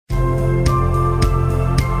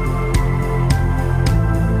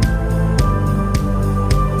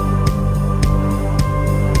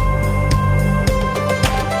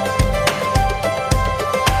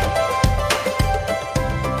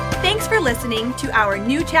listening to our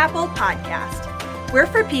New Chapel podcast. We're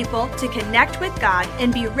for people to connect with God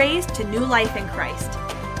and be raised to new life in Christ.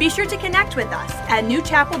 Be sure to connect with us at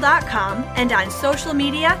newchapel.com and on social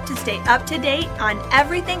media to stay up to date on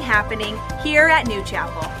everything happening here at New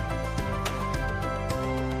Chapel.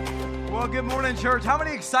 Well, good morning, church. How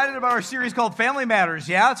many excited about our series called Family Matters?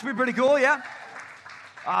 Yeah, it's been pretty cool, yeah?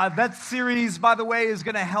 That series, by the way, is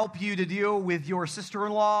going to help you to deal with your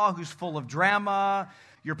sister-in-law who's full of drama,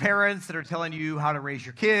 your parents that are telling you how to raise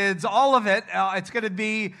your kids, all of it. It's going to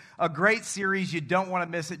be a great series. You don't want to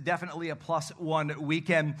miss it. Definitely a +1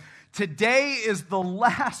 weekend. Today is the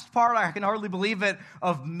last part, I can hardly believe it,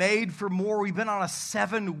 of Made for More. We've been on a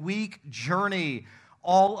 7-week journey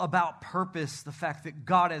all about purpose, the fact that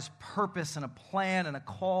God has purpose and a plan and a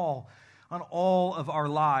call on all of our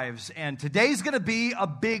lives. And today's going to be a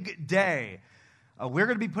big day. We're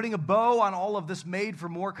going to be putting a bow on all of this Made for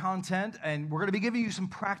More content, and we're going to be giving you some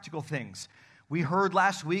practical things. We heard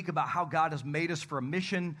last week about how God has made us for a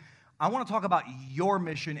mission. I want to talk about your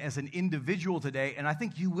mission as an individual today, and I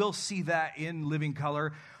think you will see that in living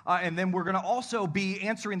color. And then we're going to also be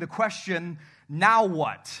answering the question, now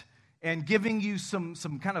what? And giving you some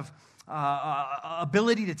kind of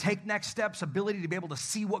ability to take next steps, ability to be able to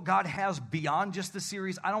see what God has beyond just the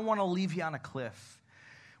series. I don't want to leave you on a cliff.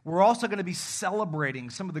 We're also going to be celebrating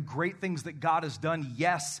some of the great things that God has done,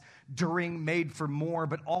 yes, during Made for More,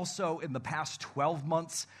 but also in the past 12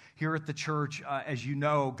 months here at the church. As you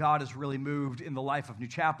know, God has really moved in the life of New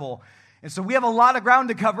Chapel. And so we have a lot of ground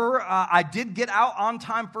to cover. I did get out on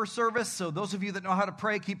time for service, so those of you that know how to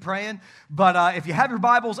pray, keep praying. But if you have your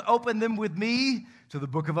Bibles, open them with me to the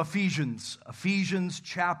book of Ephesians, Ephesians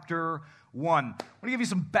chapter 1. I want to give you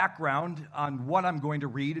some background on what I'm going to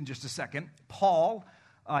read in just a second. Paul,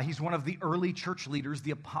 he's one of the early church leaders.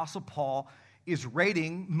 The Apostle Paul is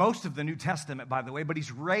writing most of the New Testament, by the way, but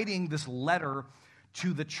he's writing this letter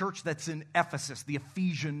to the church that's in Ephesus, the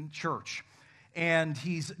Ephesian church. And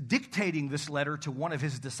he's dictating this letter to one of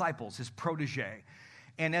his disciples, his protege.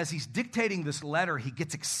 And as he's dictating this letter, he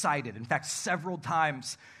gets excited. In fact, several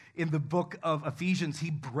times in the book of Ephesians, he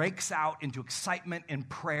breaks out into excitement and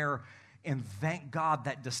prayer. And thank God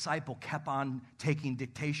that disciple kept on taking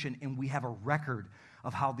dictation. And we have a record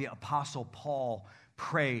of how the Apostle Paul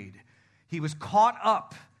prayed. He was caught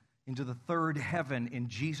up into the third heaven, and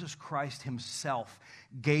Jesus Christ himself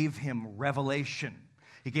gave him revelation.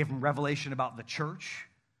 He gave him revelation about the church,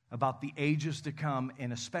 about the ages to come,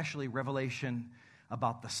 and especially revelation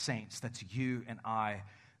about the saints. That's you and I.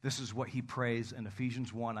 This is what he prays in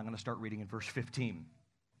Ephesians 1. I'm going to start reading in verse 15.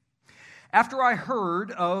 After I heard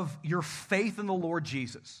of your faith in the Lord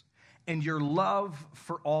Jesus and your love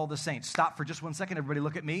for all the saints. Stop for just 1 second. Everybody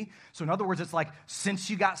look at me. So in other words, it's like since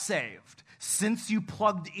you got saved, since you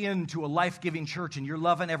plugged into a life-giving church and you're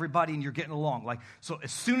loving everybody and you're getting along. So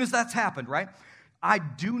as soon as that's happened, right? I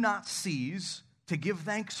do not cease to give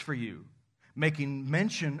thanks for you, making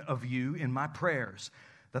mention of you in my prayers,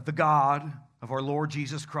 that the God of our Lord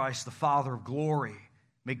Jesus Christ, the Father of glory,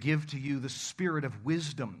 may give to you the spirit of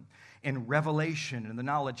wisdom and revelation and the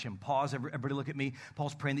knowledge. And pause, everybody look at me.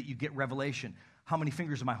 Paul's praying that you get revelation. How many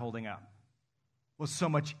fingers am I holding up? Well, it's so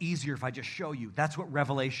much easier if I just show you. That's what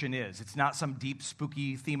revelation is. It's not some deep,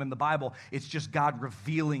 spooky theme in the Bible. It's just God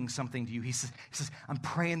revealing something to you. He says I'm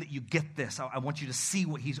praying that you get this. I want you to see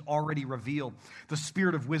what he's already revealed. The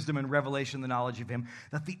spirit of wisdom and revelation, the knowledge of him,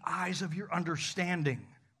 that the eyes of your understanding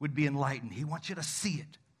would be enlightened. He wants you to see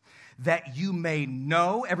it. That you may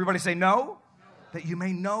know, everybody say no. That you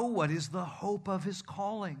may know what is the hope of his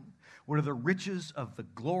calling. What are the riches of the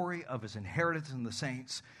glory of his inheritance in the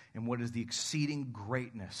saints? And what is the exceeding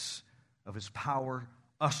greatness of his power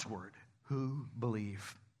usward who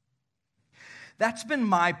believe? That's been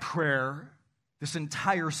my prayer this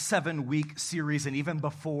entire 7-week series, and even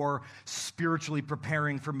before spiritually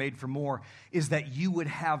preparing for Made for More, is that you would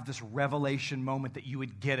have this revelation moment, that you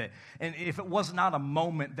would get it. And if it was not a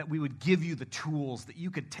moment, that we would give you the tools, that you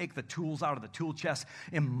could take the tools out of the tool chest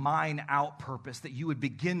and mine out purpose, that you would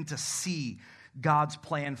begin to see God's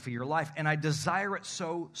plan for your life. And I desire it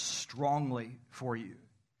so strongly for you.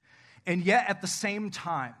 And yet, at the same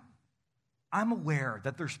time, I'm aware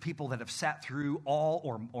that there's people that have sat through all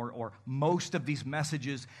or most of these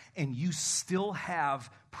messages, and you still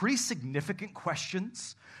have pretty significant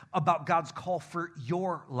questions about God's call for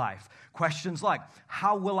your life. Questions like,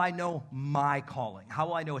 how will I know my calling? How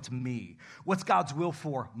will I know it's me? What's God's will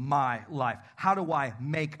for my life? How do I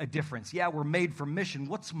make a difference? Yeah, we're made for mission.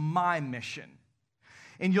 What's my mission?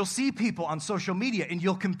 And you'll see people on social media, and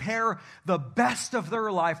you'll compare the best of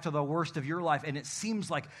their life to the worst of your life, and it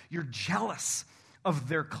seems like you're jealous of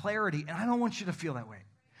their clarity. And I don't want you to feel that way.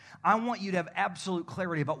 I want you to have absolute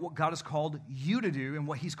clarity about what God has called you to do and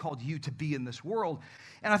what he's called you to be in this world.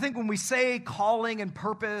 And I think when we say calling and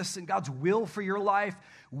purpose and God's will for your life,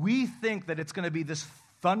 we think that it's going to be this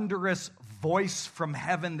thunderous voice from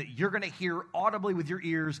heaven that you're going to hear audibly with your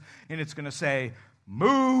ears, and it's going to say,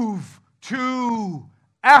 move to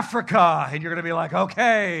Africa. And you're going to be like,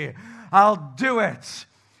 okay, I'll do it.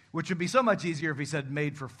 Which would be so much easier if he said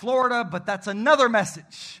made for Florida, but that's another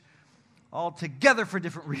message altogether for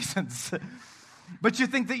different reasons. But you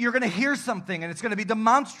think that you're going to hear something and it's going to be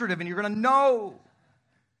demonstrative and you're going to know.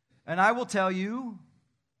 And I will tell you,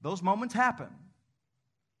 those moments happen.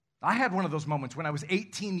 I had one of those moments when I was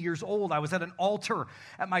 18 years old. I was at an altar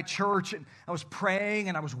at my church, and I was praying,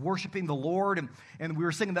 and I was worshiping the Lord, and we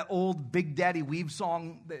were singing that old Big Daddy Weave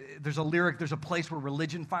song. There's a lyric, there's a place where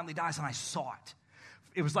religion finally dies, and I saw it.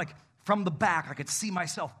 It was like from the back, I could see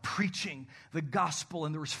myself preaching the gospel,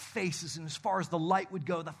 and there was faces, and as far as the light would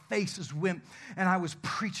go, the faces went, and I was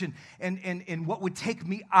preaching, and what would take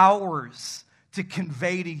me hours to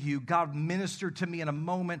convey to you, God ministered to me in a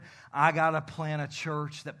moment. I got to plant a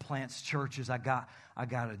church that plants churches. I got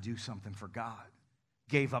to do something for God.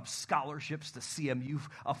 Gave up scholarships to CMU,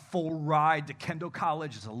 a full ride to Kendall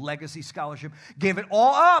College as a legacy scholarship. Gave it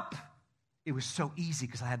all up. It was so easy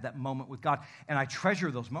because I had that moment with God, and I treasure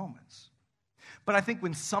those moments. But I think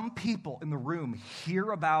when some people in the room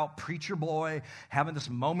hear about Preacher Boy having this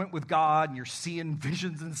moment with God, and you're seeing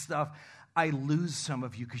visions and stuff, I lose some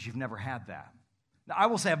of you because you've never had that. Now, I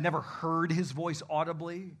will say I've never heard his voice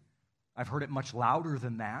audibly. I've heard it much louder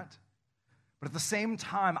than that. But at the same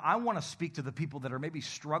time, I want to speak to the people that are maybe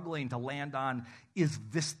struggling to land on, is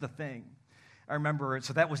this the thing? I remember,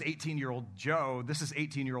 so that was 18-year-old Joe. This is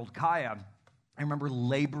 18-year-old Kaya. I remember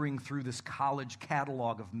laboring through this college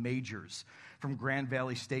catalog of majors from Grand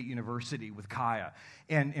Valley State University with Kaya.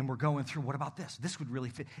 And we're going through, what about this? This would really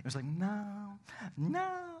fit. It was like, no, I don't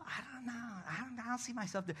know. I don't see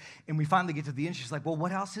myself there. And we finally get to the end. She's like, well,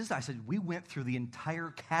 what else is that? I said, we went through the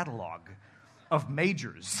entire catalog of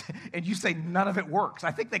majors, and you say none of it works.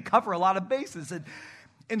 I think they cover a lot of bases,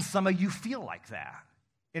 and some of you feel like that.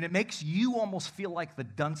 And it makes you almost feel like the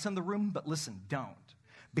dunce in the room, but listen, don't.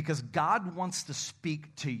 Because God wants to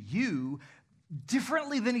speak to you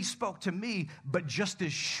differently than he spoke to me, but just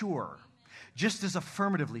as sure, just as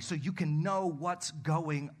affirmatively, so you can know what's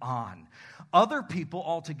going on. Other people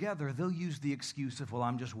altogether, they'll use the excuse of, well,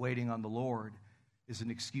 I'm just waiting on the Lord, is an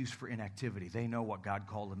excuse for inactivity. They know what God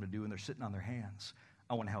called them to do, and they're sitting on their hands.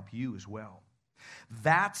 I want to help you as well.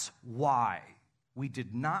 That's why we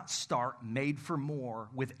did not start Made for More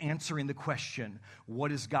with answering the question,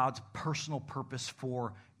 what is God's personal purpose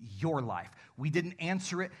for your life? We didn't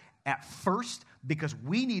answer it at first because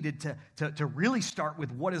we needed to really start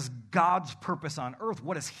with what is God's purpose on earth?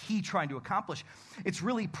 What is he trying to accomplish? It's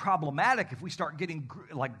really problematic if we start getting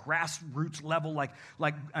like grassroots level, like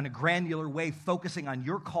in a granular way, focusing on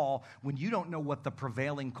your call when you don't know what the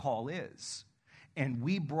prevailing call is. And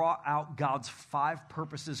we brought out God's 5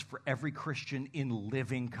 purposes for every Christian in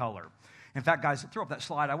living color. In fact, guys, throw up that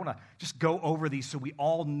slide. I want to just go over these so we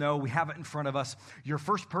all know, we have it in front of us. Your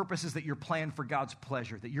first purpose is that you're planned for God's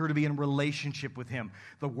pleasure, that you're to be in relationship with him.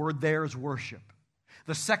 The word there is worship.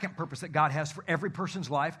 The second purpose that God has for every person's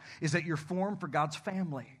life is that you're formed for God's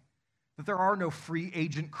family, that there are no free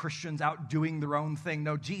agent Christians out doing their own thing.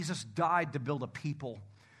 No, Jesus died to build a people,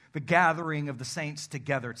 the gathering of the saints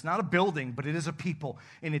together. It's not a building, but it is a people,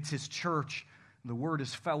 and it's his church. The word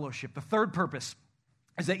is fellowship. The third purpose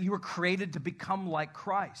is that you were created to become like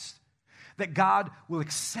Christ, that God will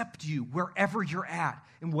accept you wherever you're at,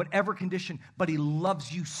 in whatever condition, but he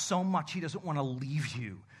loves you so much, he doesn't want to leave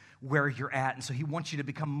you where you're at, and so he wants you to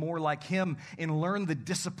become more like him and learn the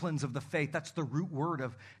disciplines of the faith. That's the root word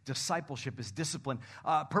of discipleship, is discipline.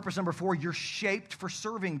 Purpose number 4, you're shaped for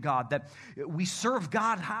serving God, that we serve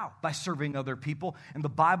God how? By serving other people, and the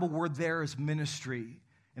Bible word there is ministry.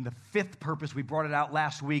 And the 5th purpose, we brought it out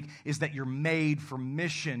last week, is that you're made for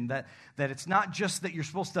mission, that it's not just that you're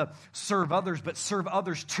supposed to serve others, but serve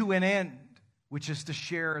others to an end, which is to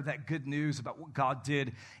share that good news about what God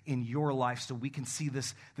did in your life so we can see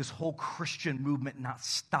this whole Christian movement not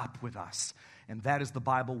stop with us. And that is the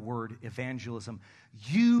Bible word, evangelism.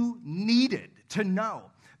 You needed to know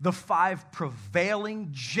the 5 prevailing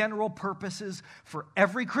general purposes for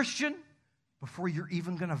every Christian before you're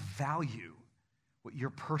even going to value what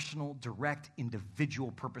your personal, direct,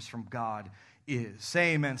 individual purpose from God is.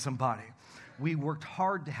 Say amen, somebody. We worked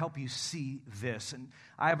hard to help you see this, and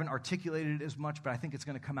I haven't articulated it as much, but I think it's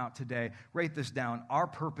going to come out today. Write this down. Our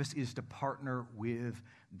purpose is to partner with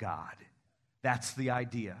God. That's the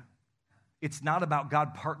idea. It's not about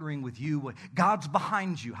God partnering with you. God's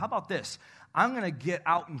behind you. How about this? I'm going to get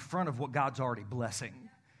out in front of what God's already blessing.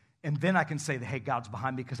 And then I can say that, hey, God's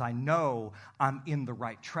behind me because I know I'm in the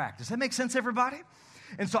right track. Does that make sense, everybody?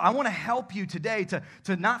 And so I want to help you today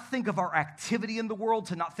to not think of our activity in the world,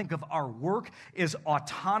 to not think of our work as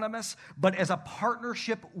autonomous, but as a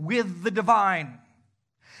partnership with the divine.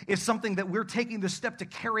 It's something that we're taking the step to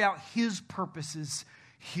carry out His purposes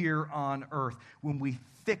here on earth. When we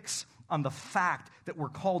fix on the fact that we're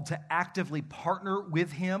called to actively partner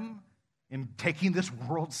with Him in taking this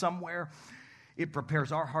world somewhere, it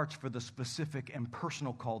prepares our hearts for the specific and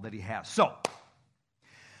personal call that He has. So,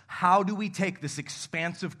 how do we take this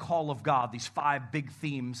expansive call of God, these 5 big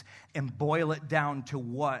themes, and boil it down to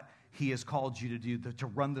what He has called you to do, to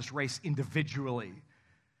run this race individually?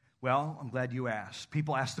 Well, I'm glad you asked.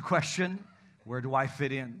 People ask the question, where do I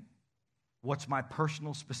fit in? What's my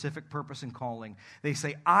personal, specific purpose and calling? They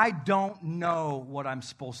say, I don't know what I'm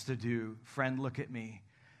supposed to do. Friend, look at me.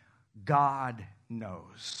 God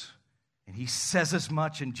knows. And He says as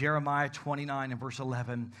much in Jeremiah 29 and verse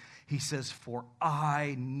 11. He says, for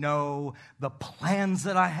I know the plans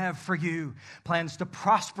that I have for you, plans to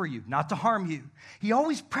prosper you, not to harm you. He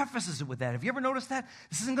always prefaces it with that. Have you ever noticed that?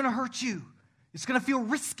 This isn't going to hurt you. It's going to feel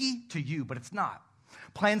risky to you, but it's not.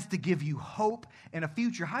 Plans to give you hope and a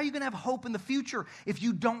future. How are you going to have hope in the future if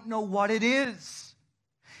you don't know what it is?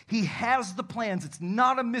 He has the plans. It's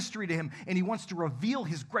not a mystery to Him, and He wants to reveal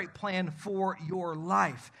His great plan for your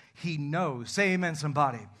life. He knows. Say amen,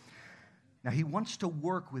 somebody. Now, He wants to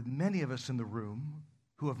work with many of us in the room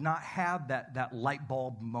who have not had that light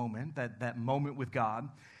bulb moment, that moment with God,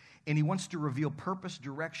 and He wants to reveal purpose,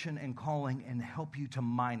 direction, and calling and help you to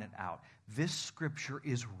mine it out. This scripture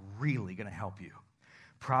is really going to help you.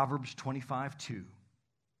 Proverbs 25:2.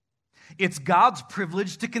 It's God's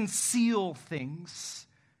privilege to conceal things,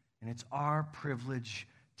 and it's our privilege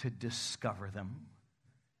to discover them.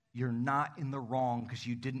 You're not in the wrong because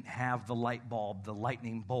you didn't have the light bulb, the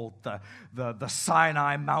lightning bolt, the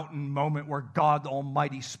Sinai mountain moment where God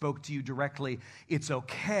Almighty spoke to you directly. It's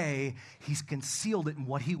okay. He's concealed it. And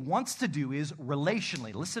what He wants to do is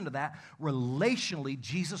relationally, listen to that, relationally,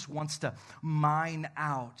 Jesus wants to mine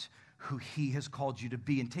out who He has called you to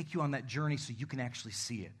be and take you on that journey so you can actually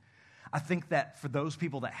see it. I think that for those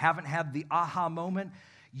people that haven't had the aha moment,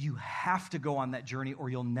 you have to go on that journey or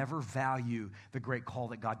you'll never value the great call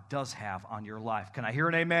that God does have on your life. Can I hear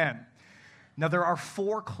an amen? Now, there are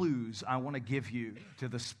 4 clues I want to give you to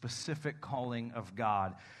the specific calling of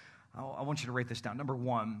God. I want you to write this down. Number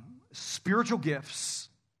 1, spiritual gifts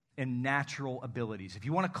and natural abilities. If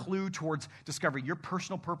you want a clue towards discovering your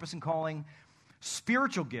personal purpose and calling,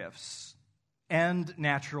 spiritual gifts and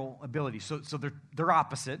natural abilities. So they're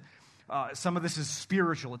opposite. Some of this is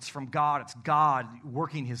spiritual. It's from God. It's God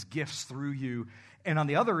working His gifts through you. And on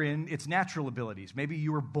the other end, it's natural abilities. Maybe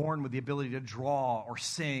you were born with the ability to draw or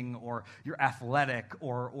sing, or you're athletic,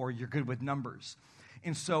 or you're good with numbers.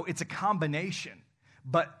 And so it's a combination.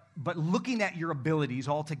 But looking at your abilities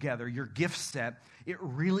all together, your gift set, it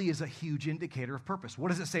really is a huge indicator of purpose. What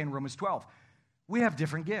does it say in Romans 12? We have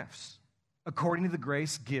different gifts according to the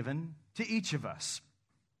grace given to each of us.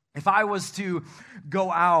 If I was to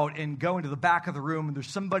go out and go into the back of the room, and there's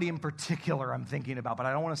somebody in particular I'm thinking about, but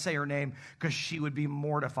I don't want to say her name because she would be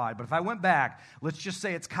mortified. But if I went back, let's just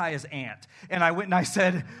say it's Kaya's aunt, and I went and I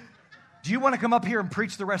said, do you want to come up here and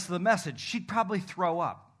preach the rest of the message? She'd probably throw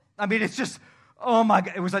up. I mean, it's just, oh my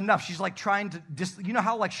God, it was enough. She's like trying to, you know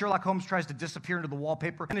how like Sherlock Holmes tries to disappear into the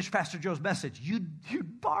wallpaper? Finish Pastor Joe's message. You'd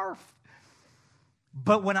barf.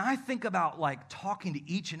 But when I think about like talking to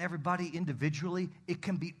each and everybody individually, it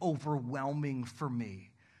can be overwhelming for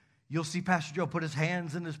me. You'll see Pastor Joe put his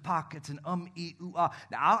hands in his pockets and Now,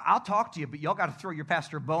 I'll talk to you, but y'all got to throw your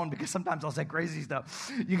pastor a bone because sometimes I'll say crazy stuff.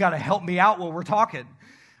 You got to help me out while we're talking.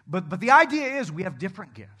 But the idea is we have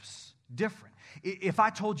different gifts, different. If I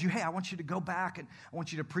told you, hey, I want you to go back and I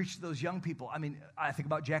want you to preach to those young people. I mean, I think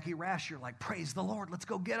about Jackie Rash. You're like, praise the Lord, let's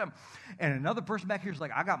go get him. And another person back here is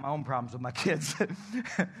like, I got my own problems with my kids.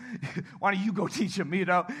 Why don't you go teach them, you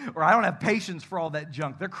know? Or I don't have patience for all that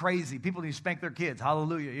junk. They're crazy. People need to spank their kids.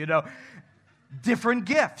 Hallelujah, you know? Different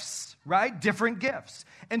gifts, right? Different gifts.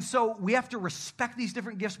 And so we have to respect these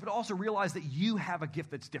different gifts, but also realize that you have a gift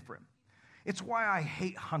that's different. It's why I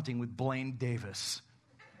hate hunting with Blaine Davis.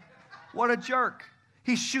 What a jerk.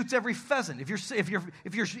 He shoots every pheasant. If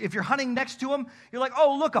you're hunting next to him, you're like,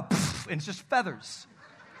 oh, look, and it's just feathers.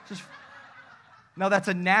 Now, that's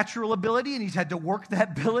a natural ability, and he's had to work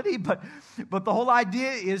that ability, but the whole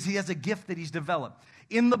idea is he has a gift that he's developed.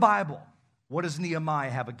 In the Bible, what does Nehemiah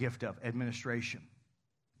have a gift of? Administration.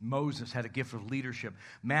 Moses had a gift of leadership.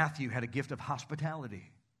 Matthew had a gift of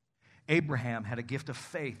hospitality. Abraham had a gift of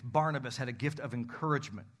faith. Barnabas had a gift of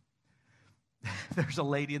encouragement. There's a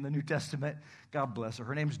lady in the New Testament, God bless her.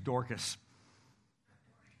 Her name's Dorcas.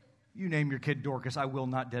 You name your kid Dorcas, I will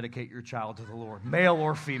not dedicate your child to the Lord, male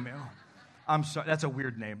or female. I'm sorry, that's a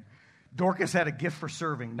weird name. Dorcas had a gift for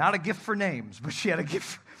serving, not a gift for names, but she had a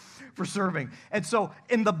gift for serving. And so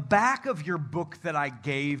in the back of your book that I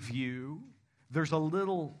gave you, there's a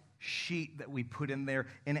little sheet that we put in there,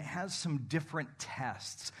 and it has some different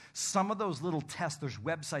tests. Some of those little tests, there's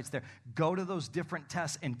websites there. Go to those different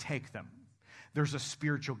tests and take them. There's a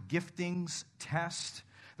spiritual giftings test.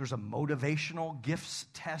 There's a motivational gifts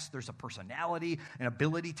test. There's a personality and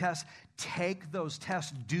ability test. Take those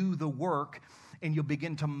tests, do the work, and you'll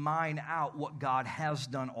begin to mine out what God has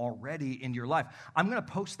done already in your life. I'm going to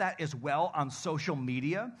post that as well on social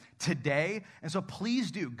media today. And so please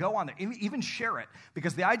do go on there, even share it,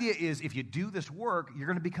 because the idea is if you do this work, you're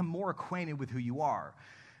going to become more acquainted with who you are.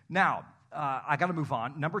 Now, I got to move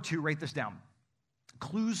on. Number 2, write this down.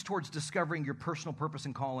 Clues towards discovering your personal purpose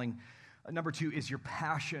and calling. Number 2 is your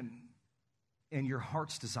passion and your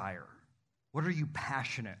heart's desire. What are you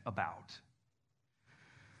passionate about?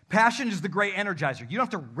 Passion is the great energizer. You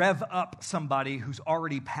don't have to rev up somebody who's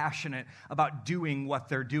already passionate about doing what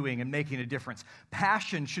they're doing and making a difference.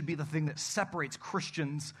 Passion should be the thing that separates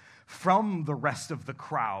Christians from the rest of the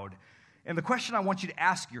crowd. And the question I want you to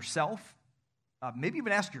ask yourself, maybe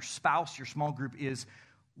even ask your spouse, your small group, is,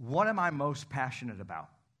 what am I most passionate about?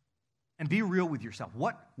 And be real with yourself.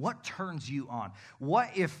 What turns you on? What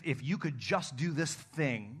if you could just do this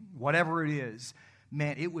thing, whatever it is,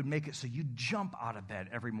 man, it would make it so you'd jump out of bed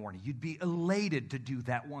every morning. You'd be elated to do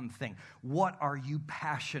that one thing. What are you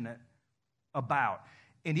passionate about?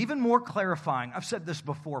 And even more clarifying, I've said this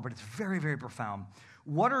before, but it's very, very profound.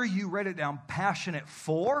 What are you, write it down, passionate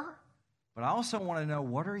for? But I also want to know,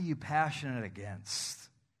 what are you passionate against?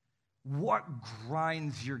 What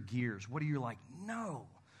grinds your gears? What are you like, no,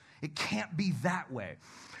 it can't be that way.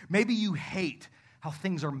 Maybe you hate how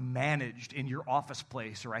things are managed in your office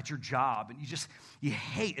place or at your job, and you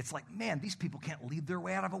hate, it's like, man, these people can't lead their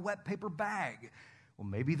way out of a wet paper bag. Well,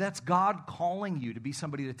 maybe that's God calling you to be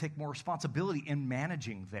somebody to take more responsibility in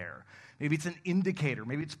managing there. Maybe it's an indicator.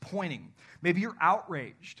 Maybe it's pointing. Maybe you're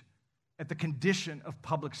outraged at the condition of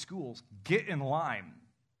public schools. Get in line.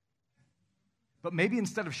 But maybe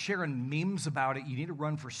instead of sharing memes about it, you need to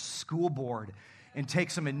run for school board and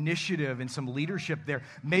take some initiative and some leadership there.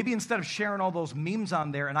 Maybe instead of sharing all those memes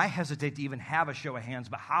on there, and I hesitate to even have a show of hands,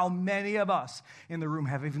 but how many of us in the room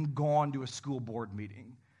have even gone to a school board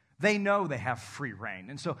meeting? They know they have free reign.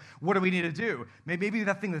 And so what do we need to do? Maybe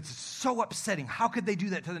that thing that's so upsetting, how could they do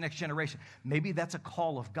that to the next generation? Maybe that's a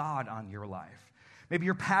call of God on your life. Maybe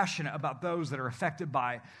you're passionate about those that are affected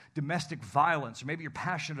by domestic violence, or maybe you're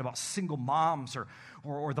passionate about single moms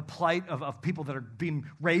or the plight of people that are being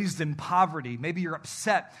raised in poverty. Maybe you're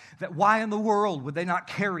upset that why in the world would they not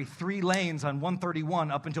carry 3 lanes on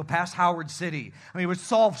 131 up until past Howard City? I mean, it would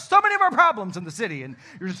solve so many of our problems in the city, and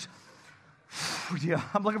you're just, yeah,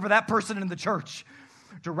 I'm looking for that person in the church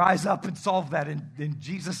to rise up and solve that in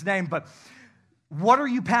Jesus' name. But what are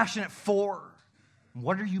you passionate for?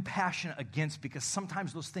 What are you passionate against? Because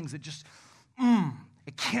sometimes those things that just,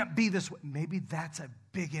 it can't be this way. Maybe that's a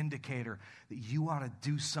big indicator that you ought to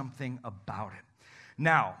do something about it.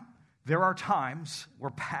 Now, there are times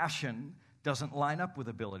where passion doesn't line up with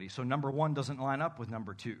ability. So number 1 doesn't line up with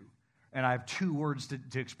number 2. And I have 2 words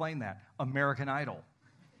to explain that. American Idol.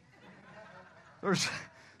 There's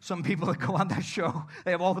some people that go on that show,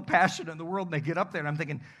 they have all the passion in the world, and they get up there, and I'm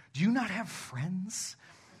thinking, do you not have friends?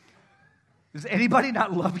 Does anybody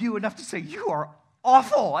not love you enough to say, you are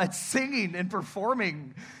awful at singing and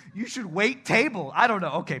performing? You should wait table. I don't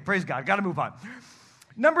know. Okay, praise God. Got to move on.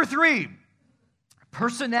 Number 3,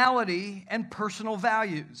 personality and personal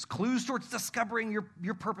values. Clues towards discovering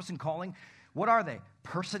your purpose and calling. What are they?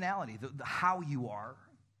 Personality, the how you are,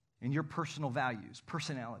 and your personal values.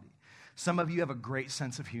 Personality. Some of you have a great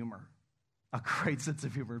sense of humor. A great sense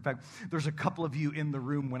of humor. In fact, there's a couple of you in the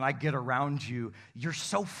room, when I get around you, you're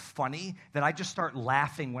so funny that I just start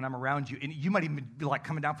laughing when I'm around you. And you might even be like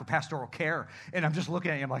coming down for pastoral care, and I'm just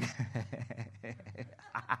looking at you, I'm like,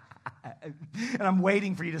 and I'm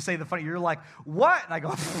waiting for you to say the funny. You're like, what? And I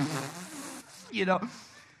go, you know.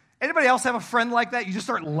 Anybody else have a friend like that? You just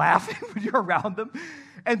start laughing when you're around them.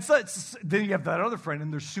 And so then you have that other friend,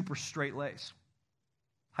 and they're super straight-laced.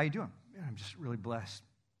 How you doing? Yeah, I'm just really blessed.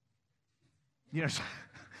 You know, did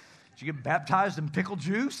you get baptized in pickle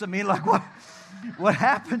juice? I mean, like, what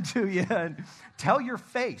happened to you? And tell your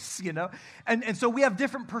face, you know. And so we have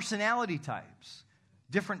different personality types.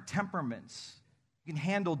 different temperaments. You can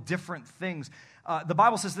handle different things. The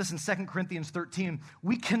Bible says this in 2 Corinthians 13.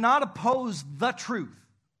 We cannot oppose the truth.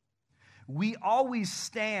 We always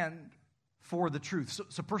stand for the truth.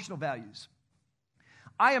 So personal values.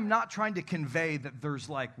 I am not trying to convey that there's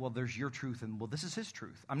there's your truth and, this is his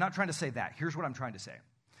truth. I'm not trying to say that. Here's what I'm trying to say.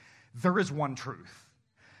 There is one truth.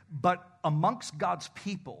 But amongst God's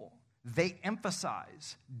people, they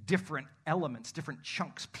emphasize different elements, different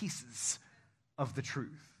chunks, pieces of the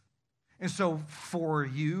truth. And so for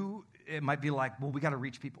you, it might be like, we got to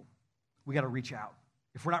reach people. We got to reach out.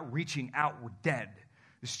 If we're not reaching out, we're dead.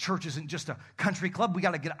 This church isn't just a country club. We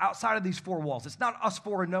got to get outside of these four walls. It's not us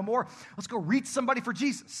four and no more. Let's go reach somebody for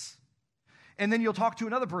Jesus. And then you'll talk to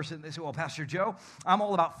another person. They say, Pastor Joe, I'm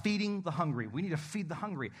all about feeding the hungry. We need to feed the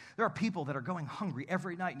hungry. There are people that are going hungry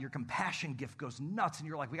every night, and your compassion gift goes nuts, and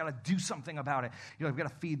you're like, we got to do something about it. You're like, we got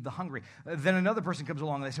to feed the hungry. Then another person comes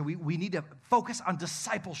along, and they say, we need to focus on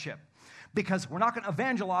discipleship. Because we're not going to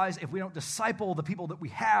evangelize if we don't disciple the people that we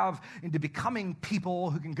have into becoming people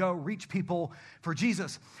who can go reach people for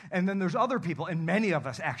Jesus. And then there's other people, and many of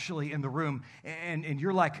us actually in the room, and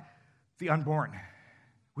you're like, the unborn.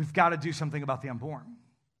 We've got to do something about the unborn.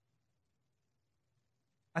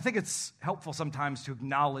 I think it's helpful sometimes to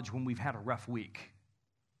acknowledge when we've had a rough week.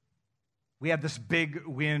 We had this big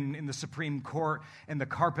win in the Supreme Court, and the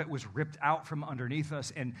carpet was ripped out from underneath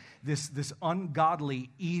us, and this ungodly,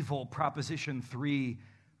 evil Proposition 3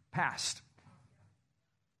 passed.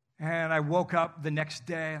 And I woke up the next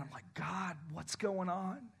day, and I'm like, God, what's going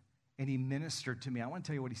on? And he ministered to me. I want to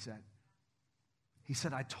tell you what he said. He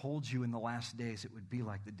said, I told you in the last days it would be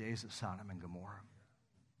like the days of Sodom and Gomorrah.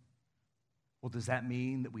 Well, does that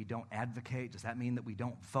mean that we don't advocate? Does that mean that we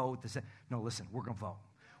don't vote? No, listen, we're going to vote.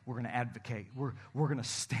 We're going to advocate. We're going to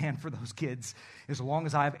stand for those kids. As long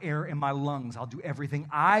as I have air in my lungs, I'll do everything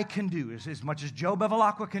I can do, as much as Joe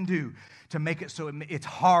Bevilacqua can do, to make it so it's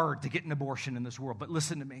hard to get an abortion in this world. But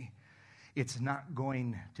listen to me. It's not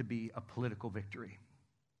going to be a political victory.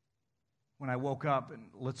 When I woke up, and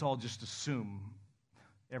let's all just assume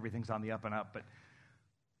everything's on the up and up, but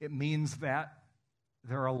it means that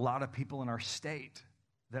there are a lot of people in our state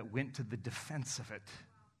that went to the defense of it.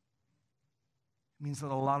 It means that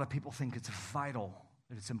a lot of people think it's vital,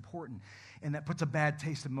 that it's important, and that puts a bad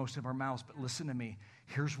taste in most of our mouths. But listen to me,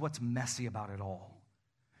 here's what's messy about it all.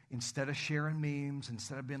 Instead of sharing memes,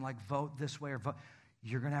 instead of being like, vote this way or vote,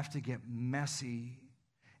 you're going to have to get messy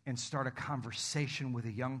and start a conversation with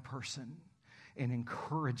a young person and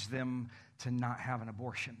encourage them to not have an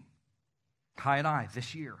abortion. Kai and I,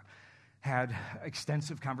 this year, had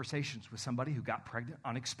extensive conversations with somebody who got pregnant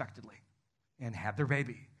unexpectedly and had their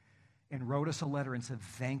baby, and wrote us a letter and said,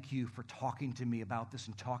 thank you for talking to me about this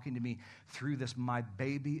and talking to me through this. My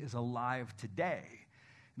baby is alive today.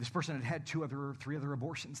 And this person had had 3 other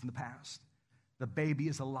abortions in the past. The baby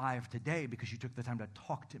is alive today because you took the time to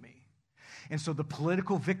talk to me. And so the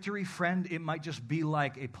political victory, friend, it might just be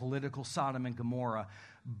like a political Sodom and Gomorrah.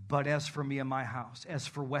 But as for me and my house, as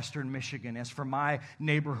for Western Michigan, as for my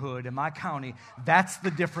neighborhood and my county, that's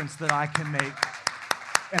the difference that I can make.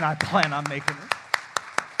 And I plan on making it.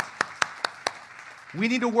 We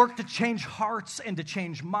need to work to change hearts and to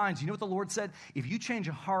change minds. You know what the Lord said? If you change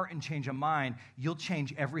a heart and change a mind, you'll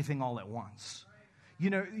change everything all at once. You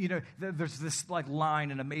know, there's this line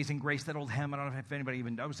in Amazing Grace, that old hymn. I don't know if anybody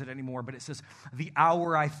even knows it anymore, but it says, the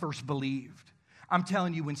hour I first believed. I'm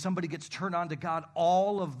telling you, when somebody gets turned on to God,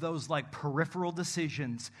 all of those peripheral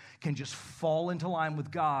decisions can just fall into line with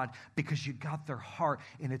God because you got their heart,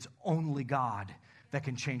 and it's only God that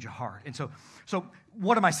can change a heart. And so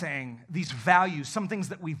what am I saying? These values, some things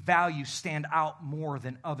that we value stand out more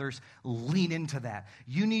than others. Lean into that.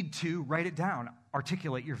 You need to write it down,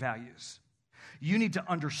 articulate your values. You need to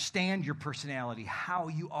understand your personality, how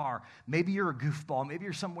you are. Maybe you're a goofball. Maybe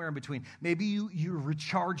you're somewhere in between. Maybe you're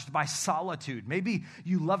recharged by solitude. Maybe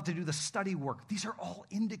you love to do the study work. These are all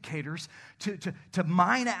indicators to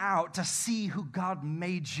mine out, to see who God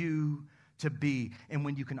made you to be. And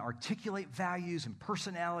when you can articulate values and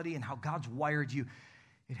personality and how God's wired you,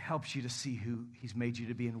 it helps you to see who he's made you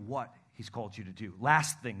to be and what he's called you to do.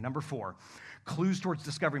 Last thing, number 4, clues towards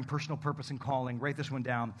discovering personal purpose and calling. Write this one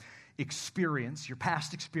down. Experience, your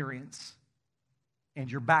past experience, and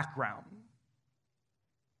your background.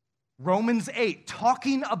 Romans 8,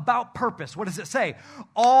 talking about purpose. What does it say?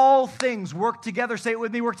 All things work together, say it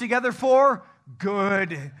with me, work together for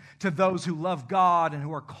good to those who love God and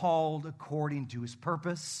who are called according to his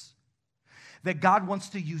purpose. that God wants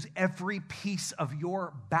to use every piece of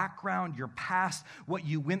your background, your past, what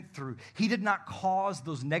you went through. He did not cause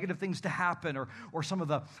those negative things to happen or some of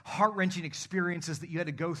the heart-wrenching experiences that you had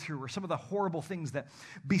to go through or some of the horrible things that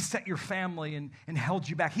beset your family and held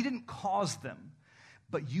you back. He didn't cause them,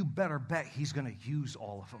 but you better bet He's going to use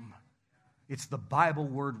all of them. It's the Bible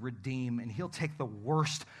word redeem, and He'll take the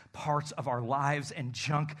worst parts of our lives and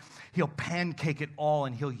junk. He'll pancake it all,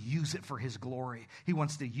 and He'll use it for His glory. He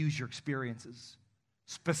wants to use your experiences,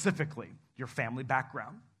 specifically your family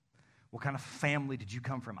background. What kind of family did you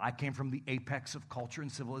come from? I came from the apex of culture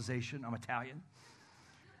and civilization. I'm Italian.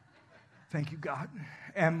 Thank you, God.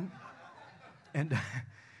 And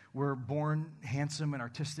we're born handsome and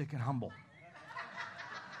artistic and humble.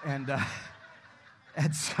 And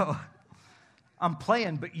so I'm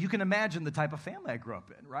playing, but you can imagine the type of family I grew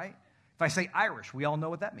up in, right? If I say Irish, we all know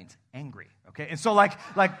what that means. Angry, okay? And so like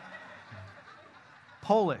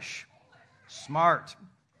Polish, smart.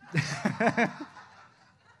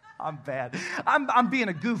 I'm bad. I'm being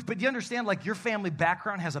a goof, but you understand, like, your family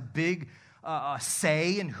background has a big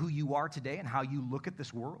say in who you are today and how you look at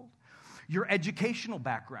this world. Your educational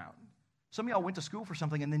background. Some of y'all went to school for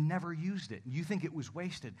something and then never used it. You think it was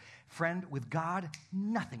wasted. Friend, with God,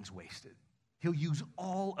 nothing's wasted. He'll use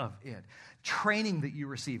all of it. Training that you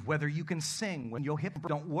receive, whether you can sing, when your hips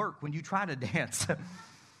don't work, when you try to dance,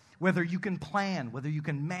 whether you can plan, whether you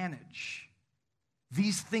can manage.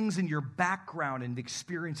 These things in your background and the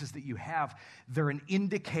experiences that you have, they're an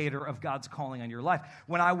indicator of God's calling on your life.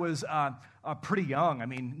 When I was pretty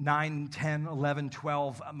young, 9, 10, 11,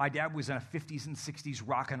 12, my dad was in a 50s and 60s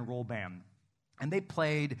rock and roll band. And they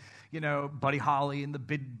played, Buddy Holly and the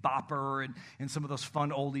Big Bopper and some of those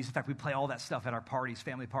fun oldies. In fact, we play all that stuff at our parties,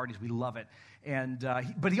 family parties. We love it.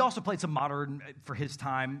 But he also played some modern, for his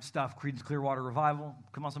time, stuff, Creedence Clearwater Revival.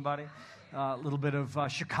 Come on, somebody. A little bit of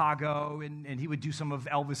Chicago, and he would do some of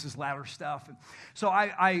Elvis's latter stuff. And so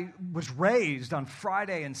I was raised on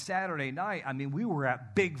Friday and Saturday night. We were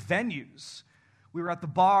at big venues. We were at the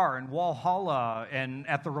bar in Walhalla and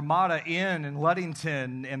at the Ramada Inn in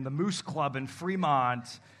Ludington and the Moose Club in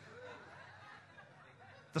Fremont.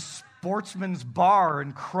 The Sportsman's Bar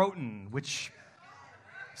in Croton, which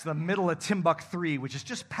is the middle of Timbuk 3, which is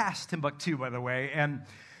just past Timbuktu, by the way. And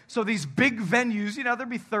so these big venues, there'd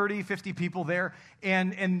be 30, 50 people there,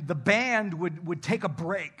 and the band would take a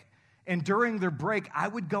break. And during their break, I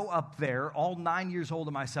would go up there, all 9 years old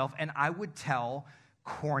of myself, and I would tell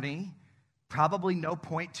corny, probably no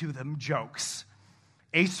point to them jokes.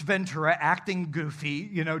 Ace Ventura acting goofy,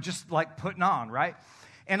 just like putting on, right?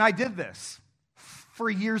 And I did this for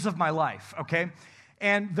years of my life, okay?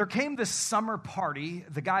 And there came this summer party.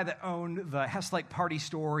 The guy that owned the Hess Lake Party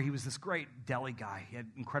Store, he was this great deli guy. He had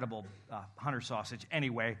incredible Hunter sausage.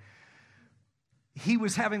 Anyway, he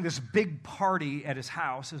was having this big party at his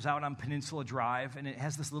house. It was out on Peninsula Drive, and it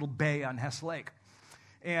has this little bay on Hess Lake.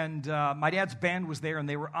 And my dad's band was there, and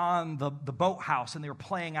they were on the boathouse, and they were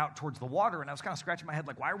playing out towards the water. And I was kind of scratching my head,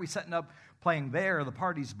 like, why are we setting up playing there? The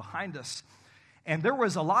party's behind us. And there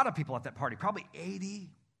was a lot of people at that party, probably 80,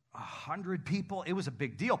 100 people. It was a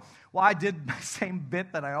big deal. Well, I did the same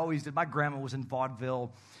bit that I always did. My grandma was in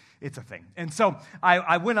vaudeville. It's a thing. And so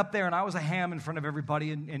I went up there, and I was a ham in front of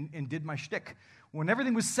everybody and did my shtick. When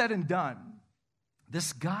everything was said and done,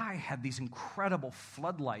 this guy had these incredible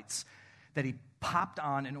floodlights that he popped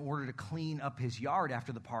on in order to clean up his yard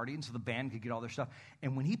after the party, and so the band could get all their stuff.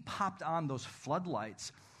 And when he popped on those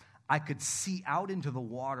floodlights, I could see out into the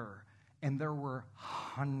water, and there were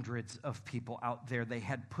hundreds of people out there. They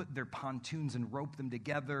had put their pontoons and roped them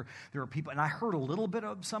together. There were people, and I heard a little bit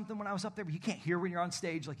of something when I was up there, but you can't hear when you're on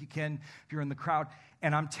stage like you can if you're in the crowd.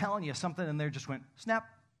 And I'm telling you, something in there just went, snap.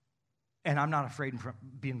 And I'm not afraid of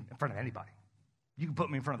being in front of anybody. You can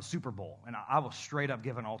put me in front of the Super Bowl, and I will straight up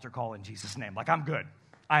give an altar call in Jesus' name. Like, I'm good.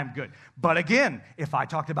 I am good. But again, if I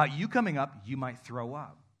talked about you coming up, you might throw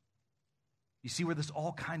up. You see where this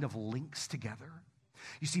all kind of links together?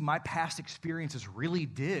 You see, my past experiences really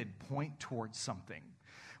did point towards something.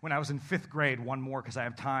 When I was in 5th grade, one more because I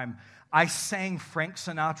have time, I sang Frank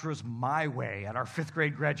Sinatra's My Way at our 5th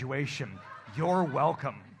grade graduation. You're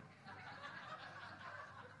welcome.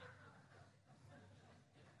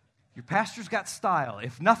 Your pastor's got style.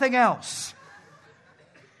 If nothing else,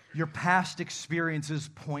 your past experiences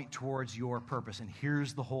point towards your purpose. And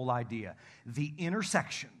here's the whole idea. The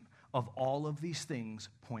intersection of all of these things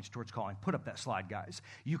points towards calling. Put up that slide, guys.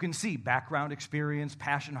 You can see background, experience,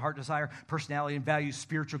 passion, heart desire, personality and values,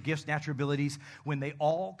 spiritual gifts, natural abilities. When they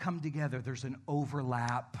all come together, there's an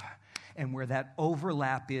overlap. And where that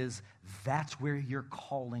overlap is, that's where your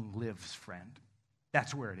calling lives, friend.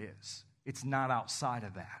 That's where it is. It's not outside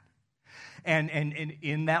of that. And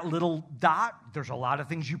in that little dot, there's a lot of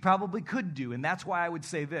things you probably could do. And that's why I would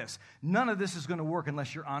say this. None of this is going to work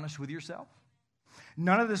unless you're honest with yourself.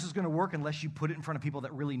 None of this is going to work unless you put it in front of people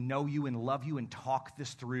that really know you and love you and talk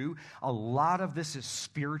this through. A lot of this is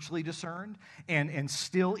spiritually discerned. And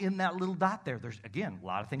still in that little dot there's, again, a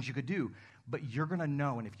lot of things you could do. But you're going to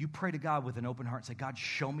know, and if you pray to God with an open heart and say, God,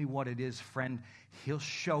 show me what it is, friend, he'll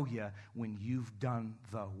show you when you've done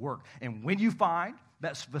the work. And when you find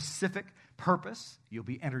that specific purpose, you'll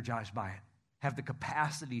be energized by it. Have the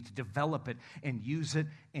capacity to develop it and use it,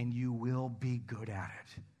 and you will be good at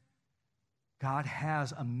it. God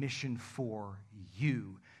has a mission for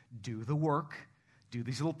you. Do the work. Do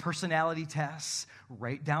these little personality tests,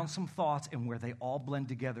 write down some thoughts, and where they all blend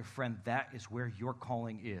together, friend, that is where your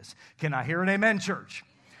calling is. Can I hear an amen, church?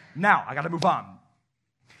 Now, I got to move on.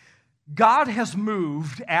 God has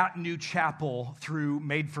moved at New Chapel through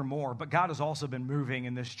Made for More, but God has also been moving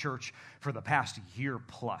in this church for the past year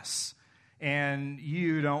plus. And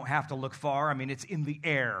you don't have to look far. I mean, it's in the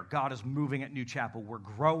air. God is moving at New Chapel. We're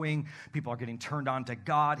growing. People are getting turned on to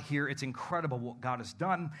God here. It's incredible what God has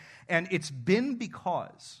done. And it's been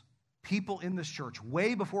because people in this church,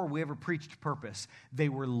 way before we ever preached purpose, they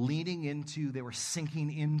were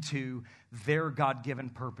sinking into their God-given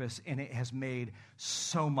purpose, and it has made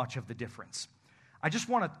so much of the difference. I just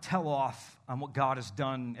want to tell off on what God has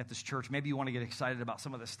done at this church. Maybe you want to get excited about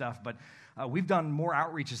some of this stuff, but we've done more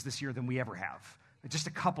outreaches this year than we ever have. Just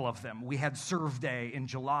a couple of them. We had Serve Day in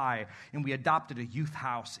July, and we adopted a youth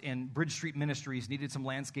house, and Bridge Street Ministries needed some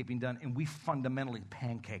landscaping done, and we fundamentally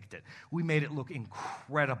pancaked it. We made it look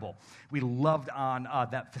incredible. We loved on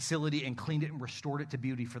that facility and cleaned it and restored it to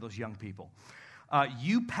beauty for those young people.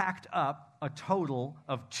 You packed up a total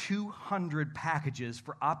of 200 packages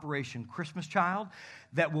for Operation Christmas Child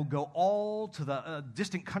that will go all to the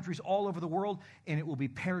distant countries all over the world, and it will be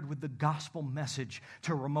paired with the gospel message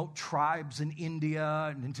to remote tribes in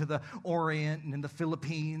India and into the Orient and in the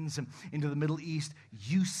Philippines and into the Middle East.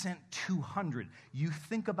 You sent 200. You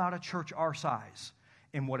think about a church our size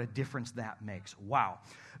and what a difference that makes. Wow.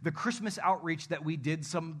 The Christmas outreach that we did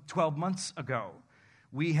some 12 months ago,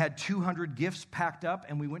 we had 200 gifts packed up,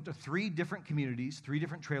 and we went to 3 different communities, 3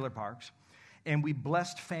 different trailer parks, and we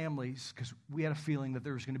blessed families because we had a feeling that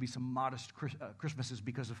there was going to be some modest Christmases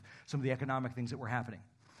because of some of the economic things that were happening.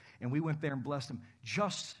 And we went there and blessed them.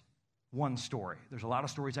 Just one story. There's a lot of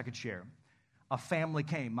stories I could share. A family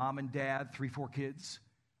came, mom and dad, 3-4 kids.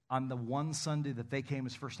 On the one Sunday that they came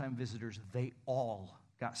as first-time visitors, they all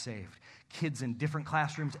got saved. Kids in different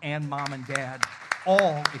classrooms and mom and dad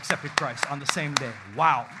all accepted Christ on the same day.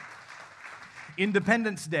 Wow.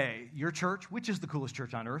 Independence Day, your church, which is the coolest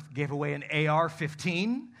church on earth, gave away an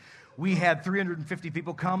AR-15. We had 350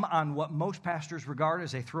 people come on what most pastors regard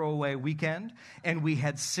as a throwaway weekend, and we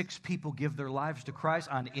had 6 people give their lives to Christ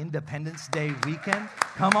on Independence Day weekend.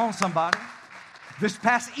 Come on, somebody. This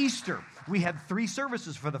past Easter, we had 3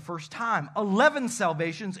 services for the first time, 11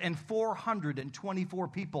 salvations, and 424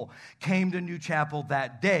 people came to New Chapel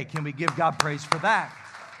that day. Can we give God praise for that?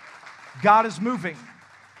 God is moving.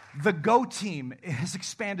 The Go team has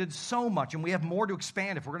expanded so much, and we have more to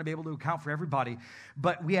expand if we're going to be able to account for everybody.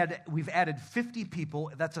 But we've added 50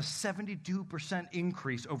 people. That's a 72%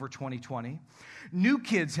 increase over 2020. New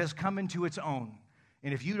Kids has come into its own.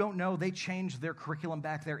 And if you don't know, they changed their curriculum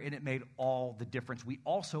back there, and it made all the difference. We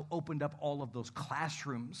also opened up all of those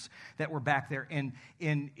classrooms that were back there. And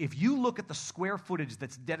if you look at the square footage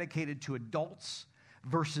that's dedicated to adults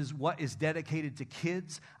versus what is dedicated to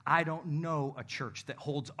kids, I don't know a church that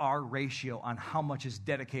holds our ratio on how much is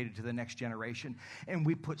dedicated to the next generation. And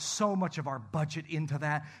we put so much of our budget into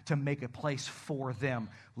that to make a place for them.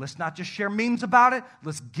 Let's not just share memes about it.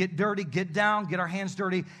 Let's get dirty, get down, get our hands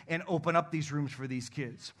dirty, and open up these rooms for these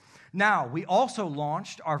kids. Now, we also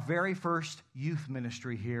launched our very first youth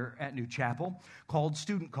ministry here at New Chapel called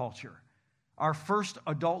Student Culture. Our first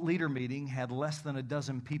adult leader meeting had less than a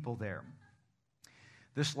dozen people there.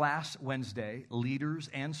 This last Wednesday, leaders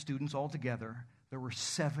and students all together, there were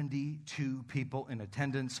 72 people in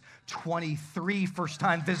attendance, 23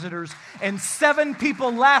 first-time visitors, and 7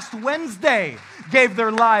 people last Wednesday gave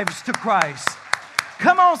their lives to Christ.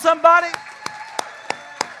 Come on, somebody.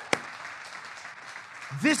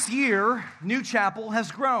 This year, New Chapel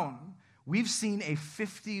has grown. We've seen a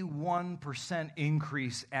 51%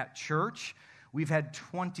 increase at church. We've had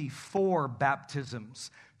 24 baptisms,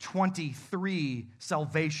 23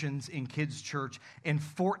 salvations in kids' church, and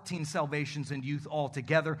 14 salvations in youth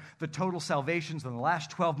altogether. The total salvations in the last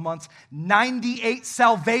 12 months, 98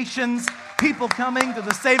 salvations, people coming to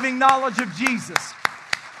the saving knowledge of Jesus.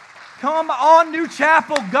 Come on, New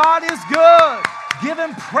Chapel, God is good. Give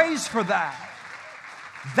him praise for that.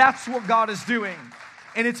 That's what God is doing.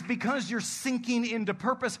 And it's because you're sinking into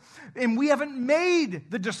purpose. And we haven't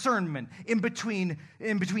made the discernment in between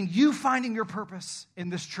you finding your purpose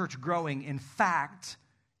and this church growing. In fact,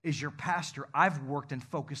 as your pastor, I've worked and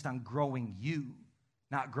focused on growing you,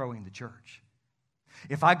 not growing the church.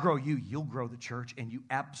 If I grow you, you'll grow the church, and you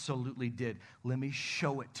absolutely did. Let me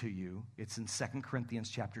show it to you. It's in 2 Corinthians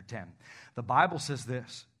chapter 10. The Bible says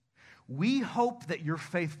this: we hope that your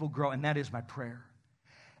faith will grow, and that is my prayer.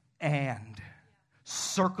 And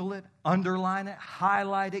circle it, underline it,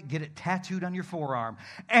 highlight it, get it tattooed on your forearm,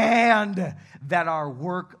 and that our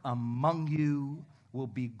work among you will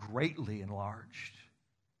be greatly enlarged.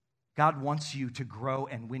 God wants you to grow,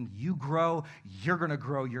 and when you grow, you're going to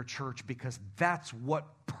grow your church, because that's what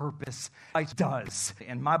purpose does.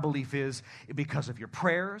 And my belief is, because of your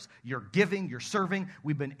prayers, your giving, your serving,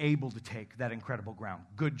 we've been able to take that incredible ground.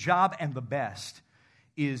 Good job, and the best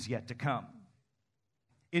is yet to come.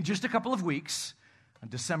 In just a couple of weeks, on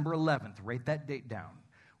December 11th, write that date down,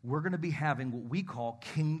 we're going to be having what we call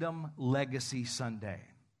Kingdom Legacy Sunday.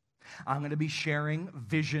 I'm going to be sharing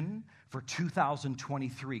vision for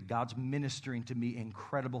 2023. God's ministering to me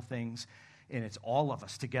incredible things, and it's all of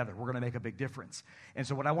us together. We're going to make a big difference. And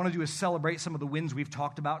so what I want to do is celebrate some of the wins we've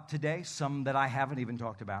talked about today, some that I haven't even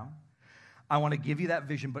talked about. I want to give you that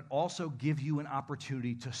vision, but also give you an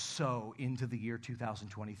opportunity to sow into the year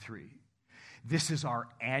 2023. This is our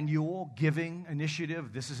annual giving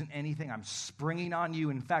initiative. This isn't anything I'm springing on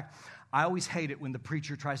you. In fact, I always hate it when the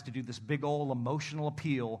preacher tries to do this big old emotional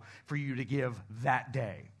appeal for you to give that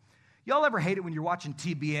day. Y'all ever hate it when you're watching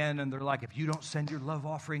TBN and they're like, if you don't send your love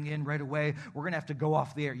offering in right away, we're going to have to go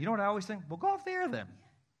off the air? You know what I always think? Well, go off the air then.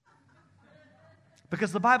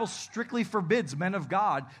 Because the Bible strictly forbids men of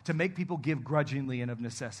God to make people give grudgingly and of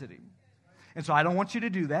necessity. And so I don't want you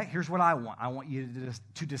to do that. Here's what I want. I want you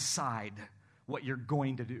to decide what you're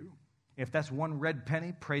going to do. If that's one red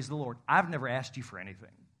penny, praise the Lord. I've never asked you for anything.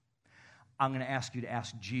 I'm going to ask you to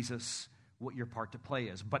ask Jesus what your part to play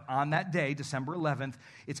is. But on that day, December 11th,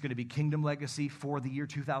 it's going to be Kingdom Legacy for the year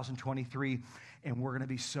 2023, and we're going to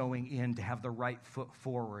be sowing in to have the right foot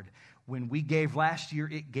forward. When we gave last year,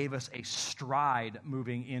 it gave us a stride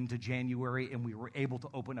moving into January, and we were able to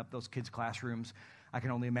open up those kids' classrooms. I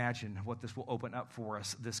can only imagine what this will open up for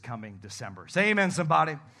us this coming December. Say amen,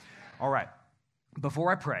 somebody. All right.